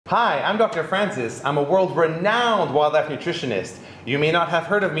Hi, I'm Dr. Francis. I'm a world-renowned wildlife nutritionist. You may not have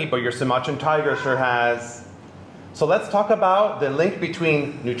heard of me, but your Sumatran tiger sure has. So let's talk about the link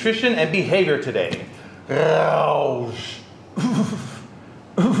between nutrition and behavior today.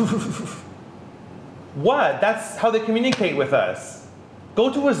 What? That's how they communicate with us.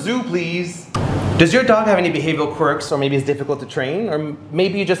 Go to a zoo, please. Does your dog have any behavioral quirks, or maybe it's difficult to train? Or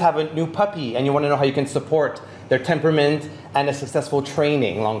maybe you just have a new puppy and you want to know how you can support their temperament and a successful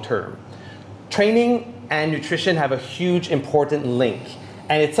training long term. Training and nutrition have a huge important link.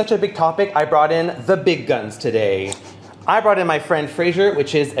 And it's such a big topic, I brought in the big guns today. I brought in my friend Fraser,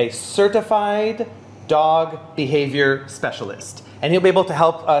 which is a certified dog behavior specialist. And he'll be able to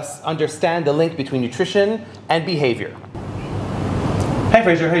help us understand the link between nutrition and behavior. Hi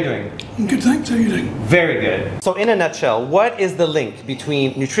Fraser, how are you doing? I'm good, thanks. How are you doing? Very good. So in a nutshell, what is the link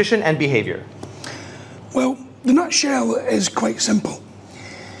between nutrition and behavior? Well, the nutshell is quite simple.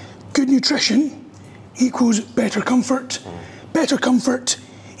 Good nutrition equals better comfort. Better comfort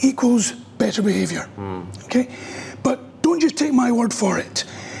equals better behavior. Okay? But don't just take my word for it.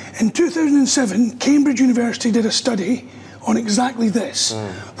 In 2007, Cambridge University did a study on exactly this.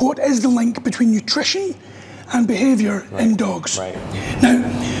 What is the link between nutrition and behaviour in dogs?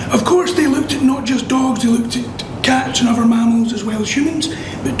 Now, of course, they looked at not just dogs, they looked at cats and other mammals as well as humans,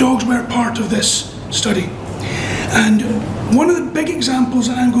 but dogs were part of this study. And one of the big examples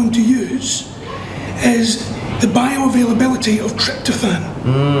that I'm going to use is the bioavailability of tryptophan.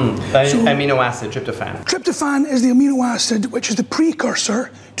 So, amino acid, tryptophan. Tryptophan is the amino acid which is the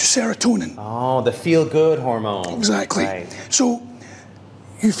precursor to serotonin. Oh, the feel-good hormone. Exactly. Right. So,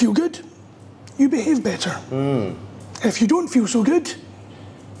 you feel good, you behave better. If you don't feel so good,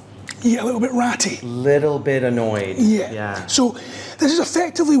 you get a little bit ratty. Little bit annoyed. Yeah. So this is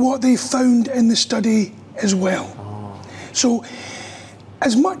effectively what they found in the study as well. So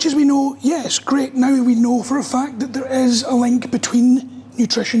as much as we know, yes, great, now we know for a fact that there is a link between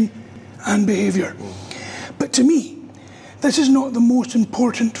nutrition and behaviour. But to me, this is not the most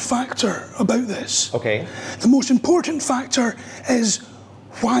important factor about this. Okay. The most important factor is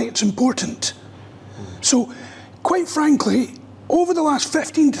why it's important. So, quite frankly, over the last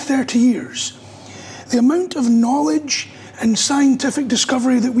 15 to 30 years, the amount of knowledge and scientific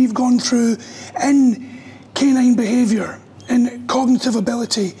discovery that we've gone through in canine behaviour and cognitive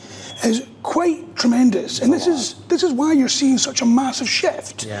ability is quite tremendous. And this is why you're seeing such a massive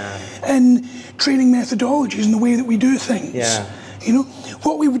shift in training methodologies and the way that we do things. You know,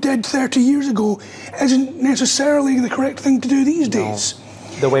 what we did 30 years ago isn't necessarily the correct thing to do these days.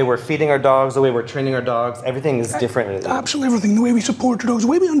 The way we're feeding our dogs, the way we're training our dogs, everything is different. Absolutely everything. The way we support our dogs, the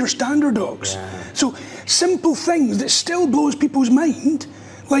way we understand our dogs. So simple things that still blows people's mind,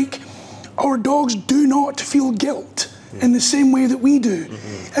 like our dogs do not feel guilt in the same way that we do.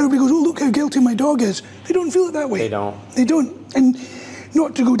 Everybody goes, oh, look how guilty my dog is. They don't feel it that way. They don't. They don't. And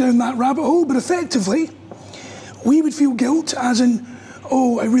not to go down that rabbit hole, but effectively, we would feel guilt as in,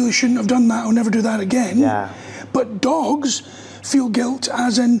 oh, I really shouldn't have done that, I'll never do that again. But dogs feel guilt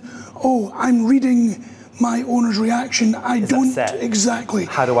as in, oh, I'm reading my owner's reaction. I don't upset. Exactly.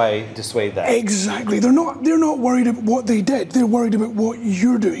 How do I dissuade that? Exactly. They're not worried about what they did. They're worried about what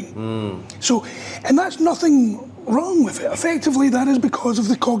you're doing. So, and that's nothing wrong with it. Effectively, that is because of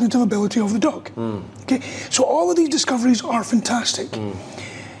the cognitive ability of the dog. Okay. So all of these discoveries are fantastic.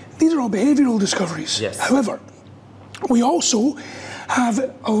 These are all behavioural discoveries. However, we also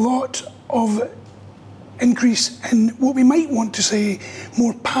have a lot of increase in what we might want to say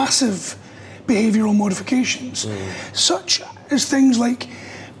more passive behavioural modifications, such as things like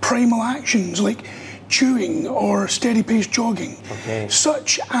primal actions like chewing or steady pace jogging,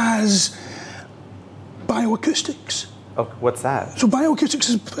 such as bioacoustics. Oh, what's that? So bioacoustics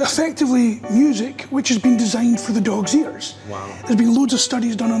is effectively music which has been designed for the dog's ears. There's been loads of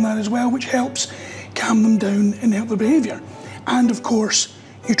studies done on that as well, which helps calm them down and help their behaviour. And of course,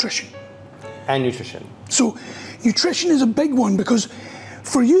 nutrition. And nutrition. So nutrition is a big one because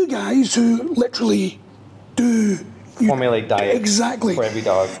for you guys who literally do formulate diet exactly for every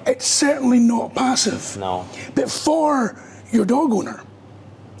dog, it's certainly not passive. No. But for your dog owner,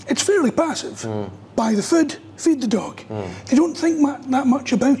 it's fairly passive. Buy the food, feed the dog. They don't think that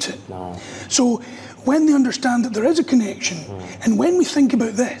much about it. No. So when they understand that there is a connection, and when we think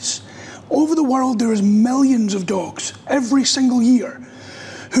about this, over the world there is millions of dogs every single year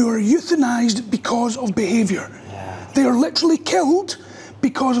who are euthanized because of behaviour. They are literally killed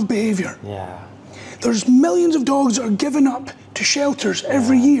because of behaviour. There's millions of dogs that are given up to shelters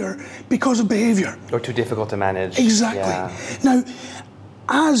every year because of behaviour. Or too difficult to manage. Exactly. Now,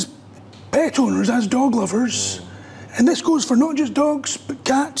 as pet owners, as dog lovers, and this goes for not just dogs, but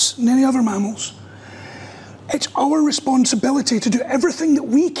cats and any other mammals, it's our responsibility to do everything that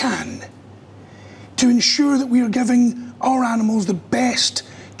we can to ensure that we are giving our animals the best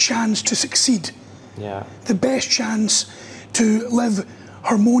chance to succeed. Yeah. The best chance to live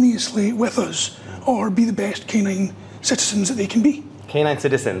harmoniously with us, or be the best canine citizens that they can be. Canine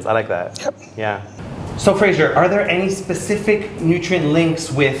citizens, I like that. Yep. Yeah. So Fraser, are there any specific nutrient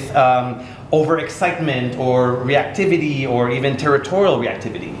links with overexcitement or reactivity or even territorial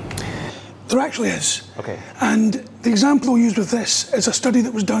reactivity? There actually is. Okay. And the example I'll use with this is a study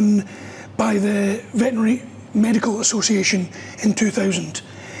that was done by the Veterinary Medical Association in 2000.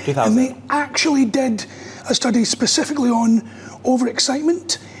 And they actually did a study specifically on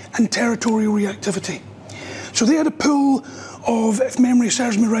overexcitement and territorial reactivity. So they had a pool of, if memory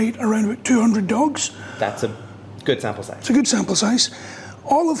serves me right, around about 200 dogs. That's a good sample size. It's a good sample size.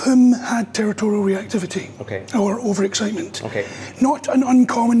 All of whom had territorial reactivity, okay, or overexcitement. Okay. Not an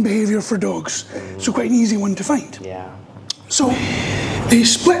uncommon behaviour for dogs, so quite an easy one to find. Yeah. So they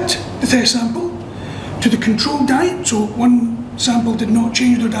split the test sample to the controlled diet, so one sample did not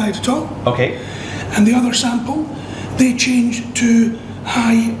change their diet at all. Okay. And the other sample, they changed to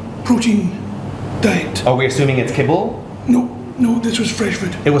high protein diet. Are we assuming it's kibble? No, this was fresh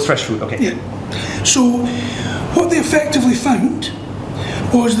food. It was fresh food, okay. Yeah. So what they effectively found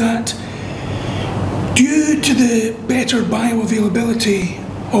was that due to the better bioavailability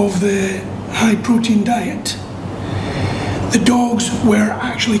of the high protein diet, the dogs were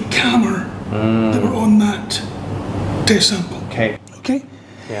actually calmer that were on that test sample. Okay. Okay?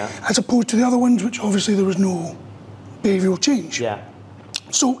 Yeah. As opposed to the other ones, which obviously there was no behavioural change. Yeah.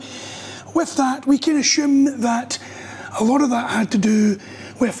 So with that, we can assume that a lot of that had to do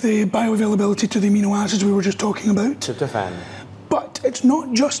with the bioavailability to the amino acids we were just talking about. Tryptophan. But it's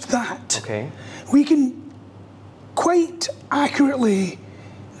not just that. Okay. We can quite accurately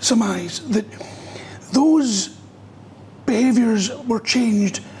surmise that those behaviours were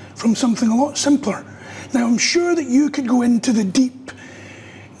changed from something a lot simpler. Now, I'm sure that you could go into the deep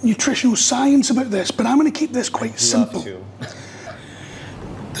nutritional science about this, but I'm going to keep this quite simple.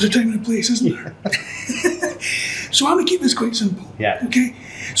 There's a time and a place, isn't there? So I'm going to keep this quite simple. Yeah. Okay?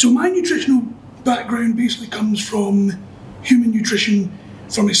 So my nutritional background basically comes from human nutrition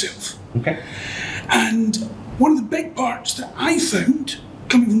for myself. Okay. And one of the big parts that I found,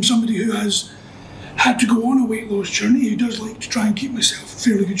 coming from somebody who has had to go on a weight loss journey, who does like to try and keep myself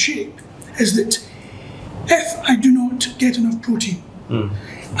in fairly good shape, is that if I do not get enough protein,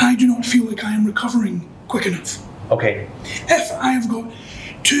 I do not feel like I am recovering quick enough. Okay. If I have got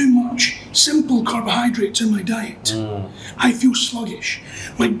too much simple carbohydrates in my diet, I feel sluggish.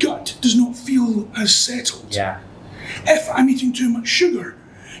 My gut does not feel as settled. Yeah. If I'm eating too much sugar,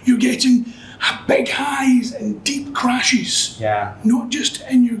 you're getting big highs and deep crashes. Yeah. Not just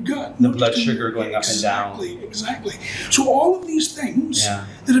in your gut. The blood sugar going up and down. Exactly. So all of these things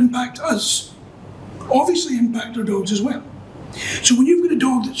that impact us obviously impact our dogs as well. So when you've got a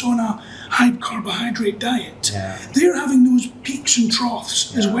dog that's on a high carbohydrate diet, they're having those peaks and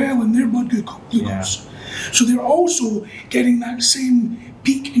troughs as well in their blood glucose. So they're also getting that same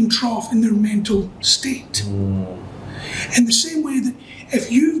peak and trough in their mental state. In the same way that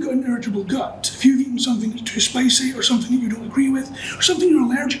if you've got an irritable gut, if you've eaten something that's too spicy or something that you don't agree with, or something you're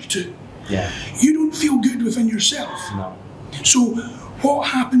allergic to, you don't feel good within yourself. No. So what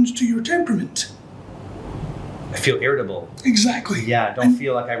happens to your temperament? I feel irritable. Exactly. Yeah, don't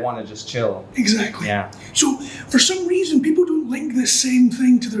feel like I want to just chill. Exactly. Yeah. So for some reason, people don't link this same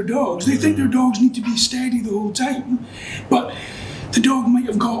thing to their dogs. They think their dogs need to be steady the whole time, but the dog might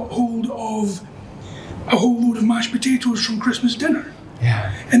have got hold of a whole load of mashed potatoes from Christmas dinner.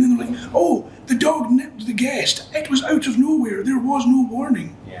 Yeah. And then they're like, oh, the dog nipped the guest. It was out of nowhere. There was no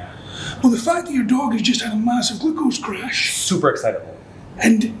warning. Yeah. Well, the fact that your dog has just had a massive glucose crash. Super excitable.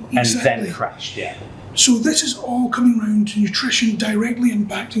 And then crashed, So this is all coming around to nutrition directly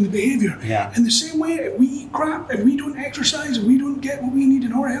impacting the behaviour. Yeah. In the same way, if we eat crap, if we don't exercise, if we don't get what we need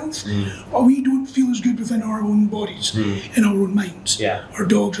in our health, or we don't feel as good within our own bodies, in our own minds, our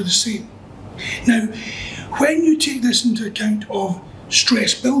dogs are the same. Now, when you take this into account of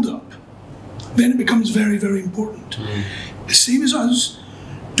stress build-up, then it becomes very, very important. The same as us,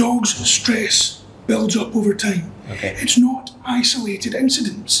 dogs' stress builds up over time. Okay. It's not isolated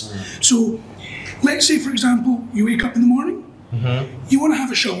incidents. So, let's say, for example, you wake up in the morning, you want to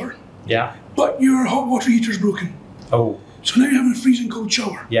have a shower, but your hot water heater's broken. Oh. So now you're having a freezing cold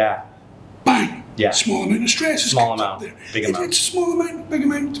shower. Yeah. Bang. Yeah. Small amount of stress is Small kicked amount. up there. Big amount. It's a small amount, big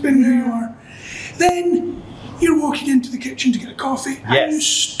amount, depending who you are. Then You're walking into the kitchen to get a coffee and you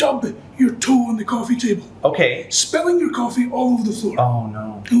stub your toe on the coffee table. Okay. Spilling your coffee all over the floor. Oh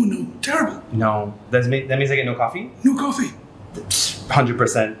no. Oh no, terrible. No. That means I get no coffee? No coffee.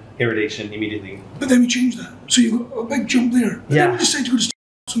 100% irritation immediately. But then we change that. So you've got a big jump there. But then we decide to go to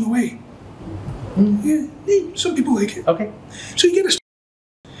Starbucks on the way. Yeah, some people like it. Okay. So you get a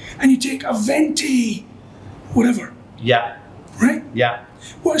and you take a venti, whatever. Yeah. Right? Yeah.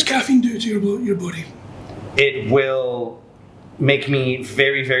 What does caffeine do to your body? It will make me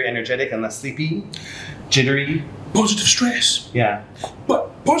very, very energetic and less sleepy, jittery. Positive stress. Yeah.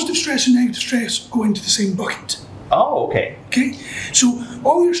 But positive stress and negative stress go into the same bucket. Oh, okay. Okay? So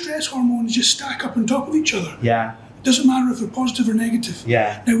all your stress hormones just stack up on top of each other. Yeah. Doesn't matter if they're positive or negative.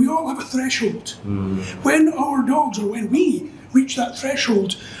 Yeah. Now we all have a threshold. When our dogs, or when we reach that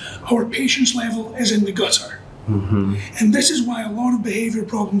threshold, our patience level is in the gutter. And this is why a lot of behaviour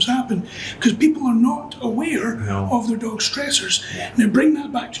problems happen, because people are not aware of their dog's stressors. Now bring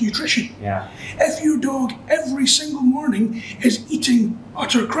that back to nutrition. If your dog every single morning is eating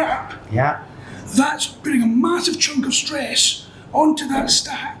utter crap, that's putting a massive chunk of stress onto that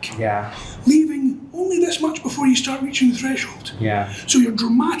stack, leaving only this much before you start reaching the threshold. So you're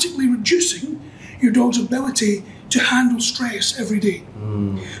dramatically reducing your dog's ability to handle stress every day.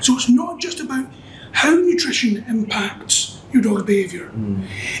 So it's not just about how nutrition impacts your dog's behaviour.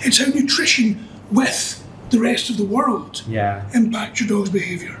 It's how nutrition with the rest of the world impacts your dog's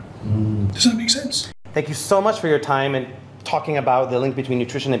behaviour. Does that make sense? Thank you so much for your time and talking about the link between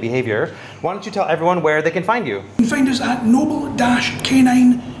nutrition and behavior. Why don't you tell everyone where they can find you? You can find us at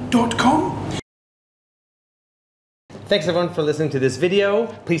noble-canine.com. Thanks everyone for listening to this video.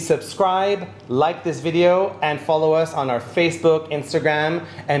 Please subscribe, like this video, and follow us on our Facebook, Instagram,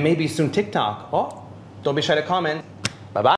 and maybe soon TikTok. Oh, don't be shy to comment.